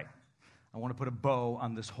 Before I pray, I want to put a bow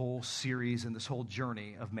on this whole series and this whole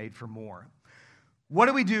journey of Made for More. What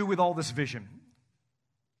do we do with all this vision?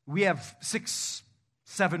 We have 6-7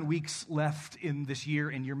 weeks left in this year,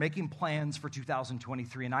 and you're making plans for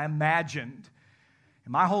 2023. And I imagined,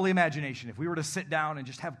 in my holy imagination, if we were to sit down and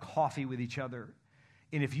just have coffee with each other,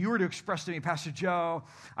 and if you were to express to me, Pastor Joe,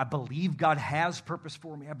 I believe God has purpose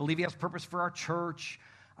for me. I believe he has purpose for our church.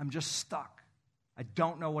 I'm just stuck. I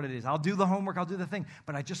don't know what it is. I'll do the homework, I'll do the thing,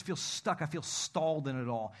 but I just feel stuck. I feel stalled in it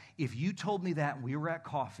all. If you told me that and we were at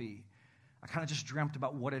coffee, I kind of just dreamt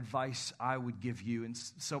about what advice I would give you. And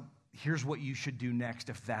so here's what you should do next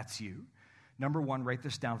if that's you. Number one, write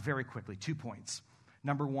this down very quickly, 2 points.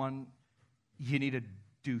 Number one, you need to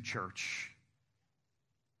do church.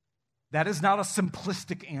 That is not a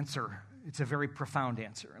simplistic answer. It's a very profound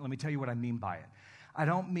answer. Let me tell you what I mean by it. I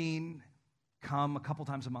don't mean come a couple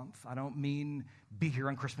times a month. I don't mean be here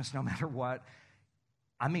on Christmas no matter what.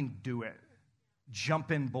 I mean do it.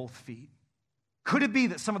 Jump in both feet. Could it be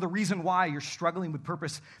that some of the reason why you're struggling with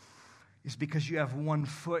purpose is because you have 1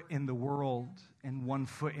 foot in the world and 1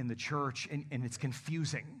 foot in the church, and it's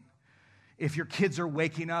confusing? If your kids are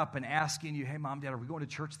waking up and asking you, hey, Mom, Dad, are we going to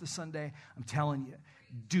church this Sunday? I'm telling you,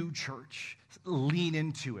 do church. Lean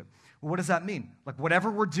into it. Well, what does that mean? Like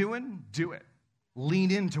whatever we're doing, do it.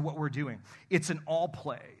 Lean into what we're doing. It's an all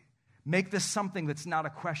play. Make this something that's not a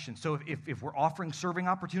question. So if we're offering serving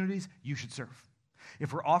opportunities, you should serve.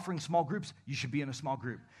 If we're offering small groups, you should be in a small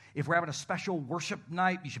group. If we're having a special worship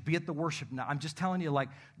night, you should be at the worship night. I'm just telling you, like,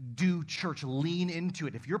 do church. Lean into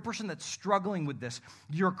it. If you're a person that's struggling with this,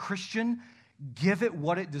 you're a Christian, give it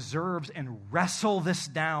what it deserves and wrestle this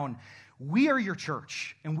down. We are your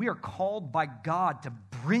church, and we are called by God to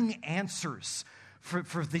bring answers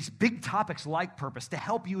for these big topics like purpose, to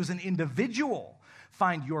help you as an individual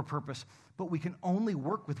find your purpose. But we can only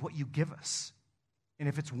work with what you give us. And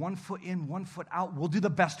if it's 1 foot in, 1 foot out, we'll do the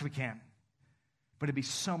best we can. But it'd be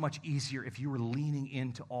so much easier if you were leaning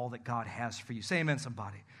into all that God has for you. Say amen,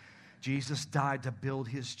 somebody. Jesus died to build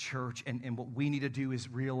his church, and what we need to do is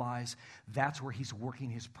realize that's where he's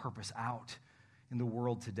working his purpose out in the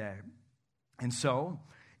world today. And so,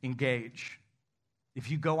 engage. If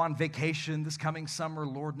you go on vacation this coming summer,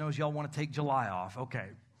 Lord knows y'all want to take July off. Okay,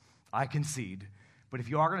 I concede. But if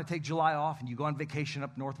you are going to take July off and you go on vacation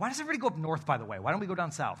up north, why does everybody go up north, by the way? Why don't we go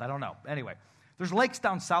down south? I don't know. Anyway, there's lakes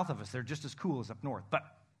down south of us. They're just as cool as up north. But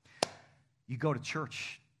you go to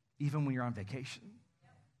church even when you're on vacation.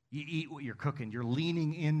 You eat what you're cooking. You're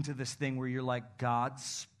leaning into this thing where you're like, God's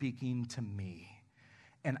speaking to me.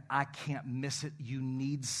 And I can't miss it. You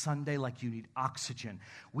need Sunday like you need oxygen.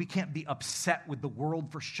 We can't be upset with the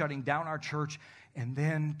world for shutting down our church and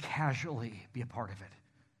then casually be a part of it.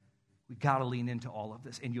 We got to lean into all of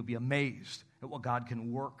this, and you'll be amazed at what God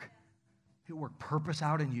can work. He'll work purpose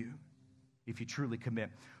out in you if you truly commit.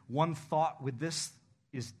 One thought with this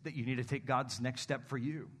is that you need to take God's next step for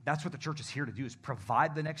you. That's what the church is here to do, is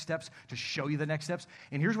provide the next steps, to show you the next steps.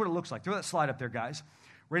 And here's what it looks like. Throw that slide up there, guys.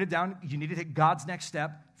 Write it down. You need to take God's next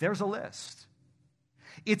step. There's a list.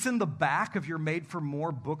 It's in the back of your Made for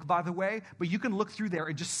More book, by the way, but you can look through there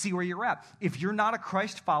and just see where you're at. If you're not a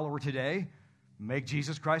Christ follower today, make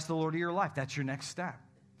Jesus Christ the Lord of your life. That's your next step.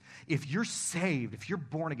 If you're saved, if you're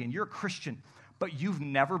born again, you're a Christian, but you've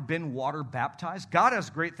never been water baptized, God has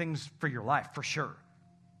great things for your life, for sure.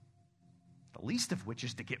 The least of which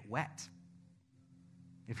is to get wet.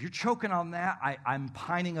 If you're choking on that, I'm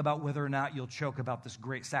pining about whether or not you'll choke about this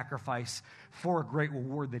great sacrifice for a great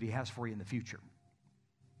reward that he has for you in the future.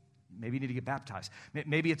 Maybe you need to get baptized.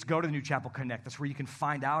 Maybe it's go to New Chapel Connect. That's where you can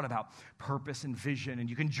find out about purpose and vision, and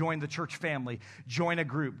you can join the church family, join a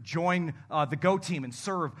group, join the Go team and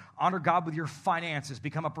serve, honor God with your finances,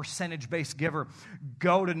 become a percentage-based giver,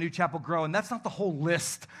 go to New Chapel Grow. And that's not the whole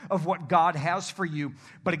list of what God has for you.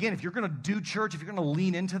 But again, if you're going to do church, if you're going to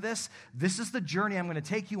lean into this, this is the journey I'm going to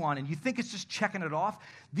take you on. And you think it's just checking it off.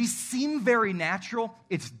 These seem very natural.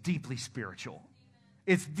 It's deeply spiritual.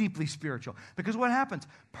 It's deeply spiritual. Because what happens?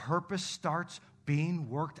 Purpose starts being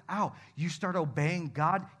worked out. You start obeying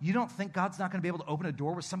God. You don't think God's not going to be able to open a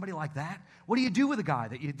door with somebody like that? What do you do with a guy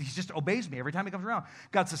that he just obeys me every time he comes around?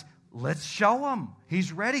 God says, let's show him.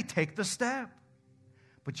 He's ready. Take the step.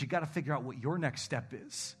 But you got to figure out what your next step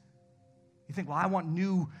is. You think, well, I want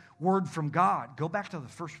new word from God. Go back to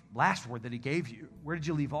the last word that he gave you. Where did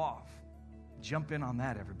you leave off? Jump in on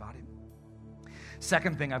that, everybody.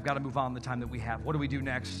 Second thing, I've got to move on the time that we have. What do we do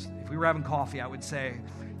next? If we were having coffee, I would say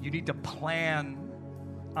you need to plan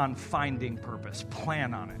on finding purpose.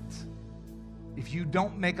 Plan on it. If you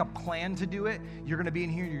don't make a plan to do it, you're going to be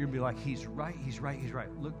in here and you're going to be like, he's right, he's right, he's right.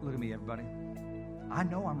 Look at me, everybody. I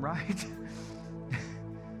know I'm right.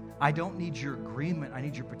 I don't need your agreement. I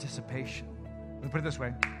need your participation. Let me put it this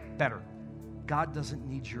way. Better. God doesn't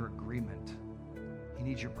need your agreement. He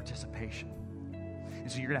needs your participation.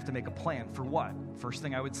 And so you're going to have to make a plan for what? First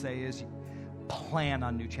thing I would say is plan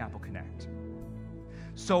on New Chapel Connect.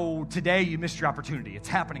 So today you missed your opportunity. It's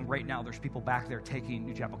happening right now. There's people back there taking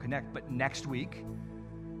New Chapel Connect. But next week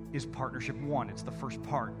is Partnership 1. It's the first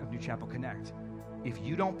part of New Chapel Connect. If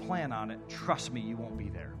you don't plan on it, trust me, you won't be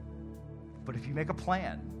there. But if you make a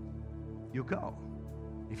plan, you'll go.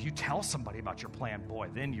 If you tell somebody about your plan, boy,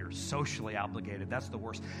 then you're socially obligated. That's the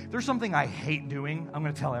worst. If there's something I hate doing, I'm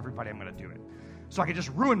going to tell everybody I'm going to do it. So I can just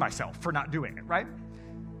ruin myself for not doing it, right?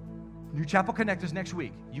 New Chapel Connect is next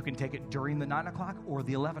week. You can take it during the 9 o'clock or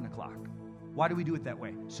the 11 o'clock. Why do we do it that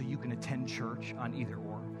way? So you can attend church on either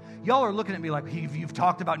or. Y'all are looking at me like, you've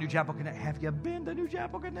talked about New Chapel Connect. Have you been to New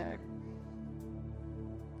Chapel Connect?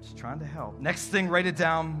 Just trying to help. Next thing, write it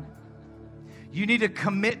down. You need to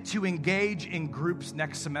commit to engage in groups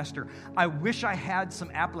next semester. I wish I had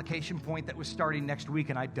some application point that was starting next week,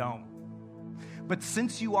 and I don't. But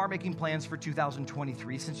since you are making plans for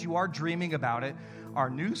 2023, since you are dreaming about it, our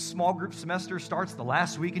new small group semester starts the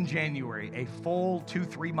last week in January, a full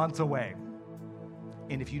 2-3 months away.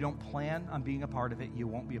 And if you don't plan on being a part of it, you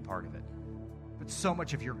won't be a part of it. But so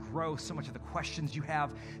much of your growth, so much of the questions you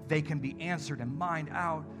have, they can be answered and mined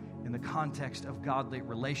out in the context of godly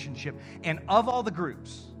relationship. And of all the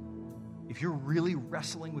groups, if you're really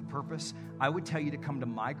wrestling with purpose, I would tell you to come to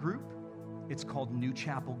my group. It's called New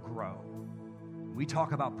Chapel Grow. We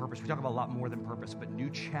talk about purpose. We talk about a lot more than purpose, but New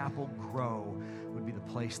Chapel Grow would be the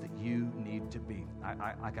place that you need to be.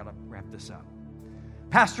 I got to wrap this up.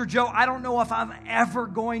 Pastor Joe, I don't know if I'm ever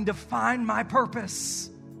going to find my purpose.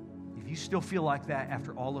 If you still feel like that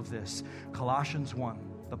after all of this, Colossians 1,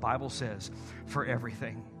 the Bible says, for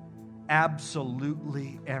everything,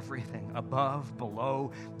 absolutely everything, above,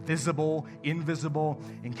 below, visible, invisible,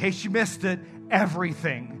 in case you missed it,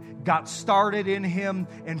 everything got started in Him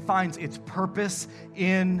and finds its purpose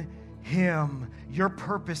in Him. Your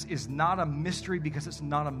purpose is not a mystery because it's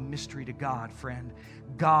not a mystery to God, friend.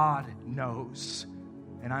 God knows.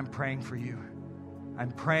 And I'm praying for you.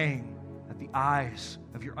 I'm praying that the eyes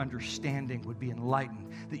of your understanding would be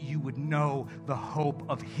enlightened, that you would know the hope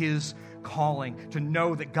of His calling, to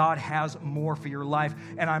know that God has more for your life.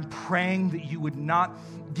 And I'm praying that you would not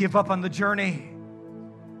give up on the journey.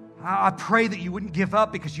 I pray that you wouldn't give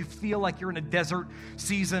up because you feel like you're in a desert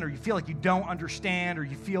season, or you feel like you don't understand, or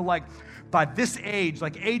you feel like by this age,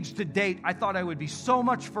 like age to date, I thought I would be so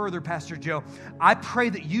much further, Pastor Joe. I pray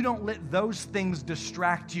that you don't let those things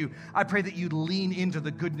distract you. I pray that you lean into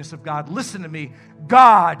the goodness of God. Listen to me.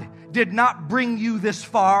 God did not bring you this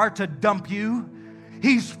far to dump you.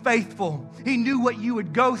 He's faithful. He knew what you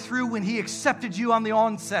would go through when He accepted you on the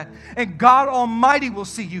onset. And God Almighty will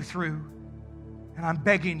see you through. And I'm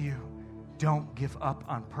begging you, don't give up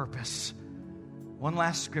on purpose. One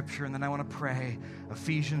last scripture, and then I want to pray.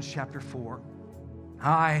 Ephesians chapter 4.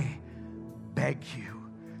 I beg you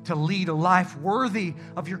to lead a life worthy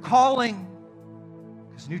of your calling.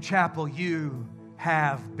 Because New Chapel, you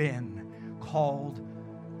have been called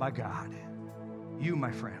by God. You,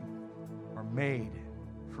 my friend, are made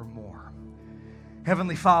for more.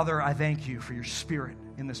 Heavenly Father, I thank you for your Spirit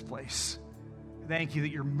in this place. Thank you that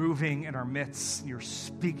you're moving in our midst. You're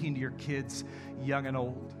speaking to your kids, young and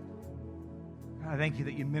old. I thank you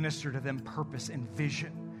that you minister to them purpose and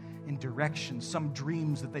vision and direction. Some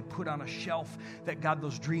dreams that they put on a shelf, that God,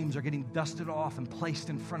 those dreams are getting dusted off and placed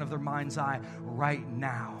in front of their mind's eye right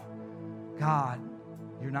now. God,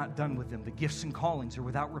 you're not done with them. The gifts and callings are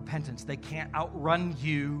without repentance. They can't outrun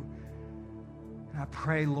you. And I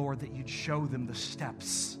pray, Lord, that you'd show them the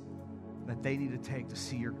steps that they need to take to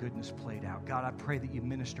see your goodness played out. God, I pray that you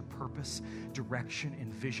minister purpose, direction,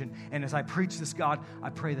 and vision. And as I preach this, God,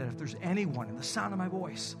 I pray that if there's anyone in the sound of my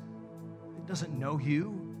voice that doesn't know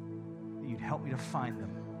you, that you'd help me to find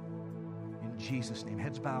them. In Jesus' name,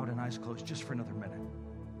 heads bowed and eyes closed just for another minute.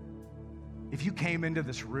 If you came into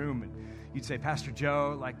this room and you'd say, Pastor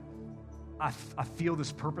Joe, like, I feel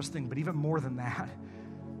this purpose thing, but even more than that,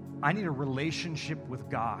 I need a relationship with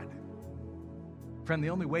God. Friend,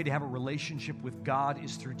 the only way to have a relationship with God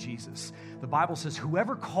is through Jesus. The Bible says,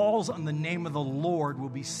 whoever calls on the name of the Lord will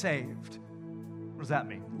be saved. What does that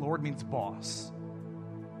mean? Lord means boss.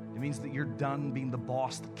 It means that you're done being the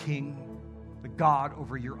boss, the king, the God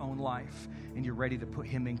over your own life, and you're ready to put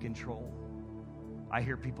Him in control. I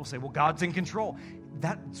hear people say, well, God's in control.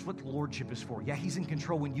 That's what lordship is for. Yeah, He's in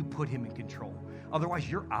control when you put Him in control. Otherwise,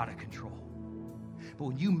 you're out of control. But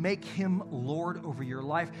when you make Him Lord over your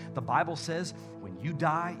life, the Bible says when you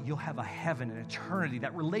die, you'll have a heaven, an eternity.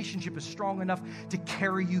 That relationship is strong enough to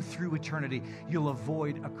carry you through eternity. You'll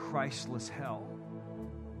avoid a Christless hell.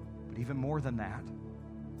 But even more than that,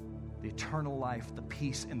 the eternal life, the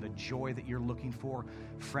peace, and the joy that you're looking for,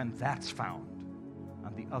 friend, that's found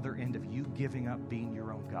on the other end of you giving up being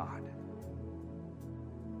your own God.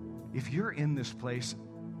 If you're in this place,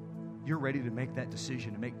 you're ready to make that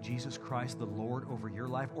decision to make Jesus Christ the Lord over your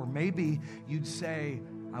life. Or maybe you'd say,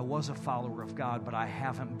 I was a follower of God, but I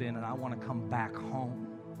haven't been, and I want to come back home.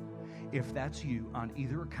 If that's you on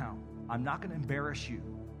either account, I'm not going to embarrass you,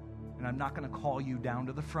 and I'm not going to call you down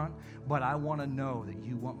to the front, but I want to know that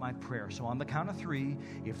you want my prayer. So on the count of 3,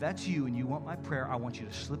 if that's you and you want my prayer, I want you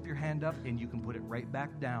to slip your hand up and you can put it right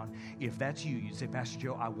back down. If that's you, you say, Pastor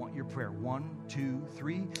Joe, I want your prayer. 1, 2,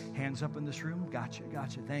 3, hands up in this room. Gotcha.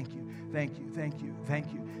 Thank you. Thank you. Thank you.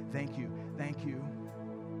 Thank you. Thank you. Thank you.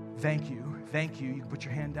 Thank you. Thank you. You can put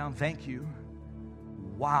your hand down. Thank you.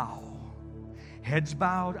 Wow. Heads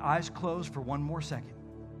bowed, eyes closed for one more second.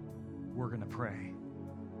 We're going to pray.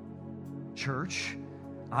 Church,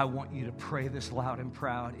 I want you to pray this loud and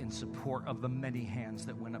proud in support of the many hands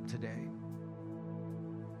that went up today.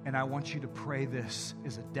 And I want you to pray this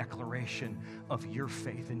as a declaration of your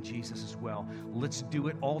faith in Jesus as well. Let's do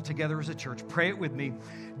it all together as a church. Pray it with me.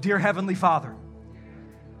 Dear Heavenly Father,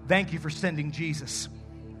 thank you for sending Jesus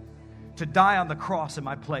to die on the cross in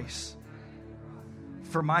my place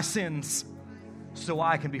for my sins so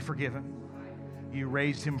I can be forgiven. You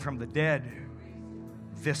raised Him from the dead.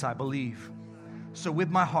 This I believe. So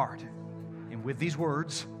with my heart and with these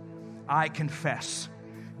words, I confess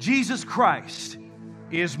Jesus Christ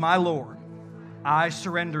is my Lord. I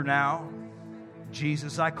surrender now.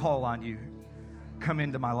 Jesus, I call on you. Come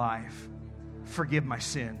into my life. Forgive my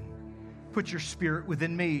sin. Put your Spirit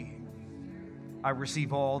within me. I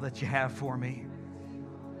receive all that you have for me.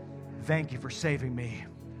 Thank you for saving me.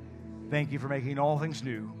 Thank you for making all things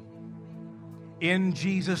new. In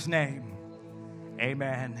Jesus' name.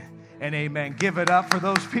 Amen and amen. Give it up for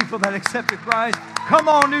those people that accepted Christ. Come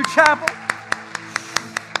on, New Chapel.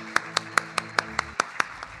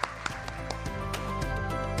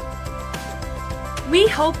 We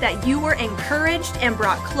hope that you were encouraged and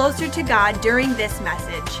brought closer to God during this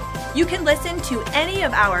message. You can listen to any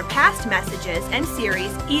of our past messages and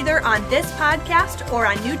series either on this podcast or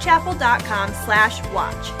on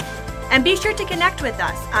newchapel.com/watch. And be sure to connect with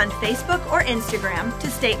us on Facebook or Instagram to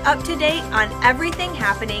stay up to date on everything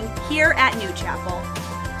happening here at New Chapel.